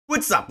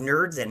What's up,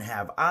 nerds, and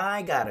have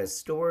I got a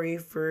story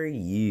for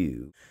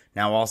you.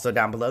 Now, also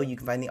down below, you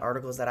can find the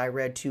articles that I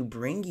read to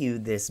bring you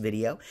this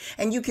video,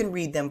 and you can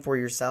read them for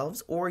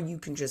yourselves, or you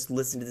can just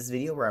listen to this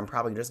video where I'm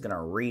probably just going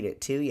to read it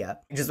to you. I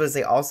just want to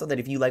say also that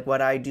if you like what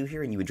I do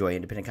here and you enjoy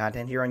independent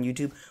content here on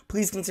YouTube,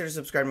 please consider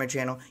subscribing to my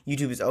channel.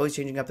 YouTube is always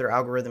changing up their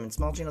algorithm, and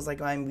small channels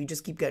like mine, we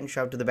just keep getting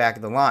shoved to the back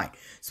of the line.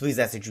 So please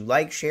ask that you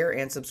like, share,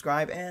 and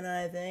subscribe, and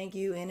I thank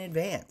you in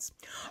advance.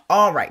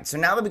 Alright, so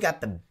now that we got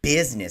the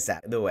business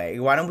out of the way,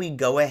 why don't we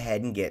go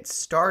ahead and get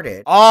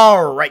started?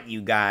 Alright,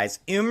 you guys,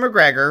 Ewan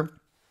McGregor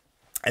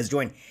has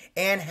joined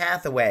Anne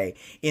Hathaway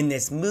in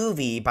this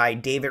movie by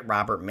David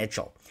Robert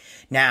Mitchell.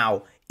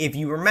 Now, if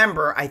you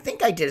remember, I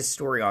think I did a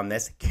story on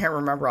this. Can't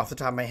remember off the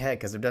top of my head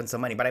because I've done so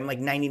many, but I'm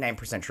like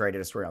 99% sure I did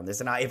a story on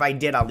this. And if I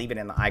did, I'll leave it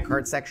in the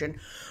iCard section.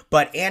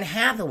 But Anne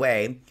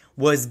Hathaway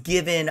was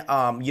given,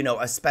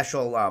 a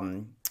special, I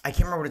can't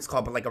remember what it's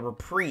called, but like a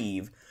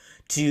reprieve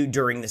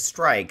during the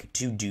strike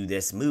to do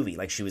this movie.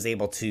 Like, she was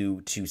able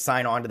to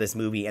sign on to this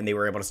movie, and they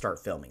were able to start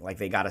filming. Like,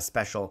 they got a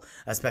special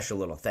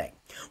little thing.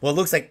 Well, it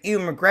looks like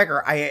Ewan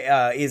McGregor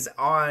is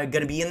going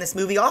to be in this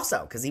movie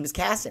also, because he was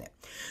cast in it.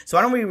 So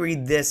why don't we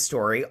read this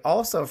story,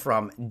 also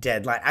from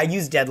Deadline. I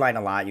use Deadline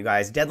a lot, you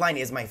guys. Deadline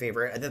is my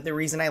favorite. The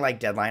reason I like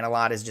Deadline a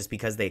lot is just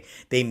because they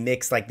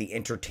mix, like, the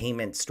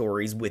entertainment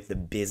stories with the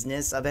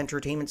business of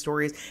entertainment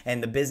stories,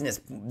 and the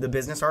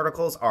business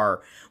articles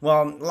are,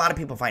 well, a lot of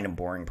people find them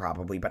boring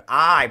probably, but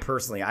I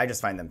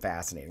just find them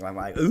fascinating. I'm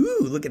like, ooh,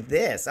 look at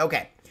this.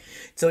 Okay,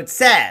 so it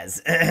says,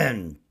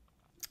 Ewan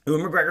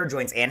McGregor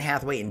joins Anne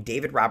Hathaway in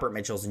David Robert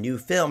Mitchell's new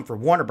film for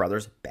Warner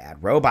Brothers,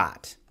 Bad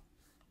Robot.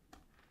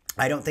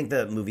 I don't think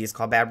the movie is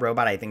called Bad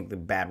Robot. I think the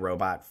Bad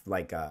Robot,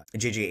 like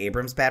J.J.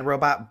 Abrams' Bad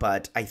Robot,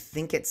 but I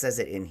think it says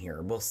it in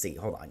here. We'll see.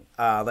 Hold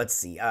on. Let's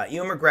see.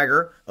 Ewan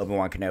McGregor,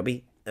 Obi-Wan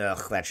Kenobi.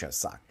 Ugh, that show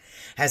sucked.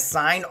 Has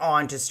signed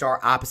on to star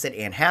opposite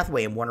Anne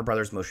Hathaway in Warner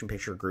Brothers Motion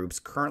Picture Group's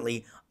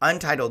currently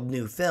untitled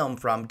new film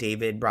from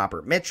David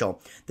Robert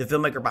Mitchell, the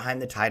filmmaker behind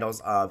the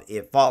titles of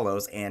It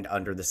Follows and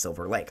Under the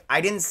Silver Lake.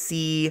 I didn't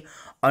see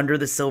Under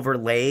the Silver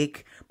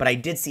Lake, but I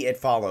did see It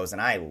Follows,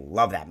 and I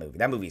love that movie.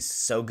 That movie's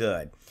so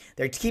good.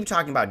 They keep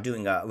talking about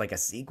doing a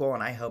sequel,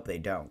 and I hope they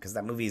don't, because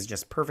that movie is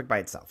just perfect by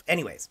itself.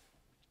 Anyways.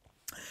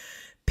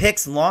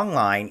 Pic's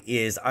logline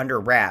is under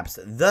wraps,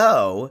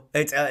 though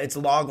its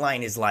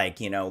logline is like,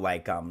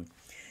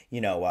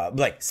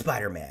 like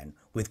Spider-Man.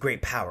 With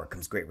great power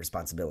comes great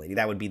responsibility.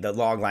 That would be, the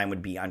logline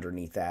would be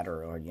underneath that,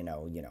 or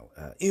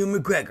Ewan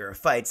McGregor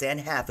fights Anne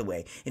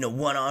Hathaway in a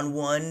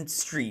one-on-one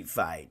street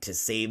fight to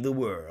save the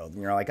world.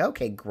 And you're like,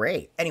 okay,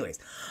 great. Anyways,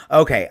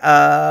 okay,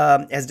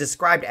 as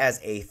described as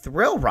a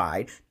thrill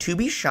ride to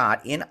be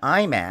shot in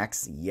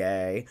IMAX,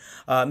 yay.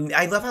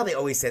 I love how they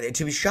always say that,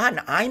 to be shot in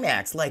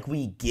IMAX, like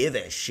we give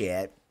a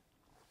shit.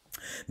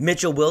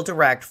 Mitchell will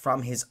direct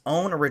from his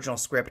own original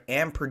script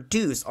and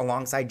produce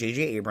alongside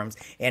J.J. Abrams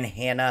and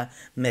Hannah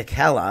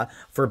McKella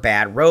for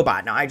Bad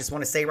Robot. Now, I just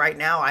want to say right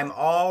now, I'm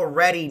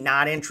already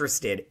not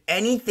interested.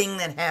 Anything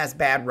that has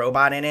Bad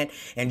Robot in it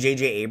and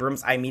J.J.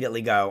 Abrams, I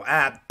immediately go,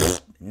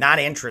 not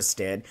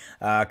interested,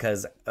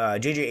 because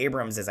J.J.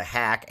 Abrams is a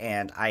hack,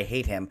 and I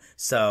hate him,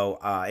 so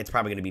it's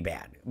probably going to be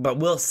bad. But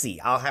we'll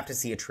see. I'll have to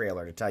see a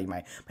trailer to tell you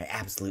my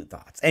absolute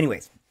thoughts.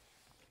 Anyways.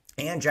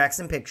 And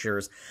Jackson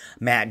Pictures,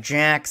 Matt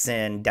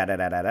Jackson,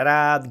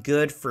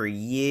 good for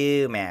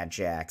you, Matt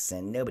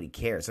Jackson. Nobody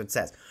cares. So it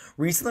says,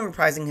 recently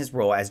reprising his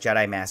role as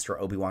Jedi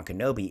Master Obi-Wan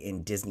Kenobi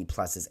in Disney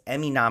Plus's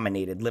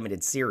Emmy-nominated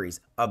limited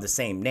series of the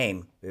same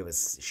name. It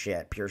was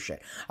shit, pure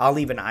shit. I'll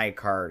leave an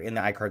iCard, in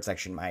the iCard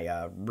section,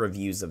 my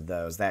reviews of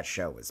those. That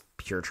show was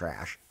pure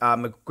trash.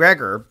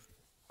 McGregor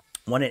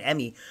won an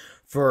Emmy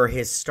for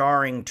his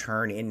starring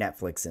turn in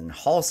Netflix in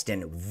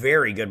Halston.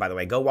 Very good, by the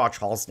way. Go watch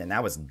Halston.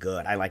 That was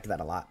good. I liked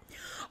that a lot.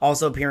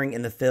 Also appearing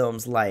in the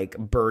films like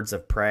Birds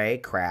of Prey,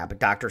 Crap,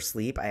 Dr.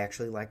 Sleep. I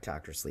actually like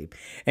Dr. Sleep.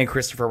 And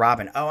Christopher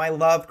Robin. Oh, I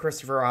love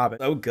Christopher Robin.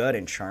 So good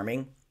and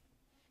charming.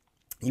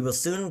 He will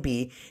soon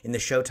be in the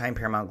Showtime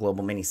Paramount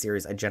Global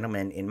miniseries, A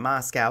Gentleman in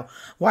Moscow.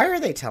 Why are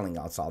they telling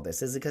us all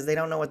this? Is it because they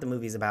don't know what the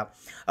movie's about?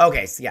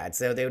 Okay, so yeah,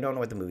 so they don't know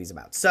what the movie's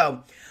about.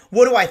 So,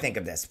 what do I think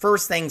of this?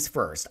 First things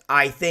first,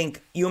 I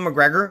think Ewan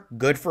McGregor,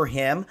 good for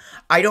him.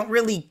 I don't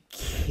really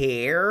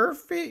care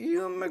for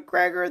Ewan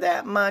McGregor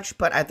that much,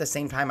 but at the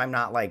same time, I'm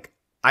not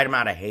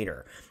a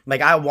hater.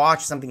 Like, I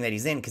watch something that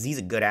he's in because he's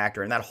a good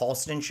actor. And that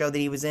Halston show that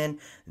he was in,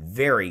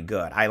 very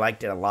good. I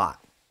liked it a lot.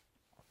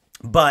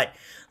 But,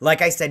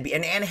 like I said,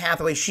 and Anne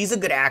Hathaway, she's a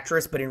good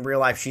actress, but in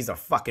real life, she's a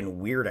fucking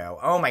weirdo.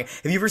 Oh my,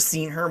 have you ever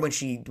seen her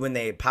when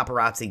they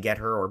paparazzi get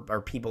her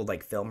or people,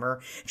 like, film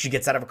her? She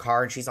gets out of a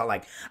car and she's all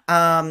like,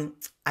 I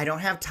don't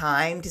have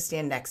time to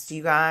stand next to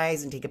you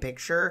guys and take a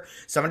picture,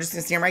 so I'm just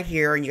gonna stand right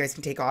here and you guys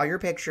can take all your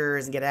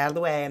pictures and get out of the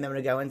way, and then I'm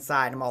gonna go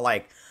inside. And I'm all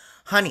like,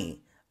 honey,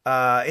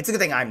 it's a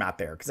good thing I'm not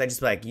there, because I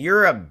just be like,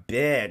 you're a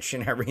bitch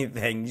and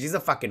everything. She's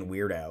a fucking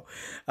weirdo.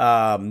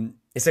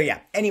 So yeah.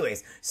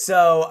 Anyways,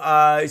 so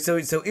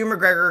Ewan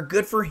McGregor,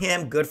 good for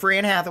him, good for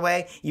Anne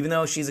Hathaway. Even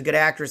though she's a good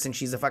actress and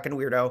she's a fucking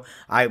weirdo,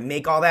 I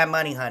make all that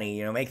money, honey.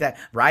 You know,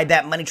 ride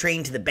that money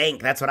train to the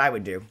bank. That's what I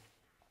would do.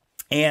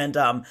 And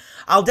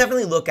I'll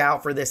definitely look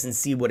out for this and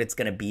see what it's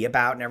going to be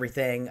about and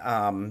everything.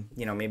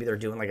 You know, maybe they're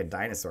doing like a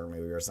dinosaur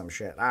movie or some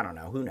shit. I don't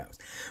know. Who knows?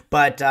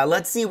 But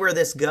let's see where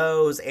this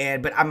goes.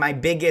 But my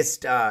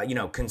biggest,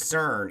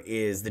 concern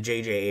is the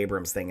J.J.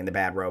 Abrams thing and the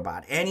Bad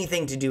Robot.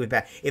 Anything to do with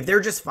that. If they're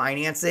just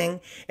financing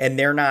and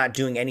they're not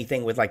doing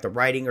anything with like the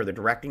writing or the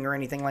directing or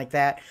anything like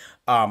that,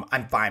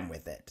 I'm fine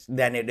with it.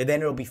 Then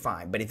it'll be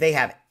fine. But if they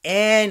have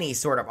any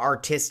sort of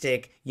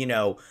artistic,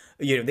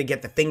 they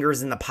get the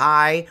fingers in the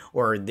pie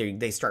or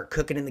they start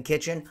cooking in the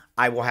kitchen,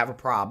 I will have a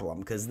problem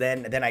because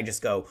then I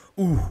just go,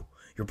 ooh,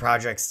 your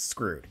project's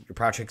screwed. Your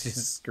project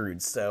is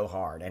screwed so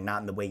hard and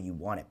not in the way you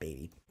want it,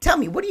 baby. Tell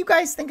me, what do you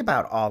guys think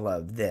about all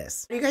of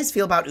this? How do you guys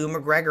feel about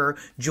Ewan McGregor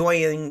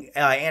joining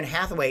Anne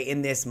Hathaway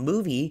in this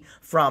movie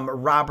from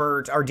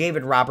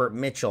David Robert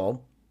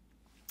Mitchell?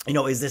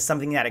 Is this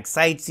something that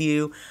excites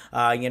you?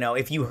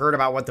 If you heard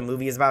about what the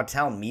movie is about,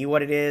 tell me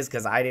what it is,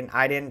 because I didn't,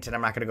 and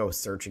I'm not gonna go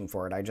searching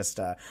for it. I just,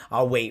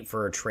 I'll wait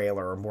for a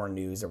trailer or more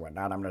news or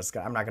whatnot. I'm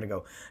not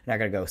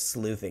gonna go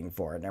sleuthing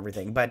for it and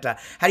everything. But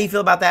how do you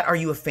feel about that? Are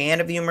you a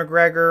fan of Ewan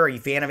McGregor? Are you a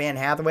fan of Anne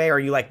Hathaway? Are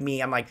you like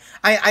me? I'm like,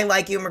 I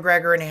like Ewan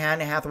McGregor and Anne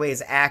Hathaway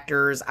as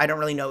actors. I don't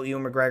really know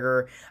Ewan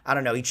McGregor. I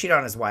don't know. He cheated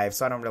on his wife,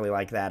 so I don't really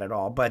like that at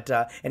all. But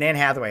and Anne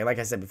Hathaway, like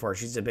I said before,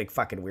 she's a big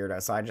fucking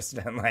weirdo. So I just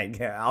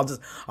like,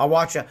 I'll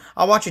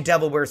watch a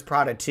Devil Wears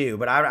Prada too,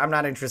 but I'm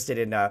not interested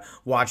in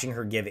watching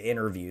her give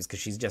interviews because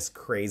she's just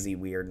crazy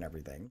weird and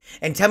everything.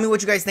 And tell me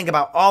what you guys think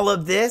about all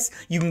of this.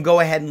 You can go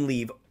ahead and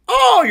leave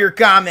all your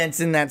comments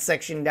in that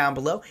section down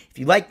below. If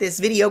you like this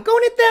video, go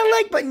and hit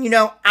that like button.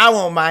 I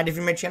won't mind. If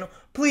you're my channel,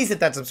 please hit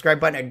that subscribe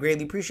button. I'd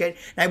greatly appreciate it.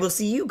 And I will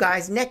see you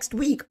guys next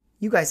week.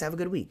 You guys have a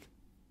good week.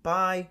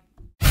 Bye.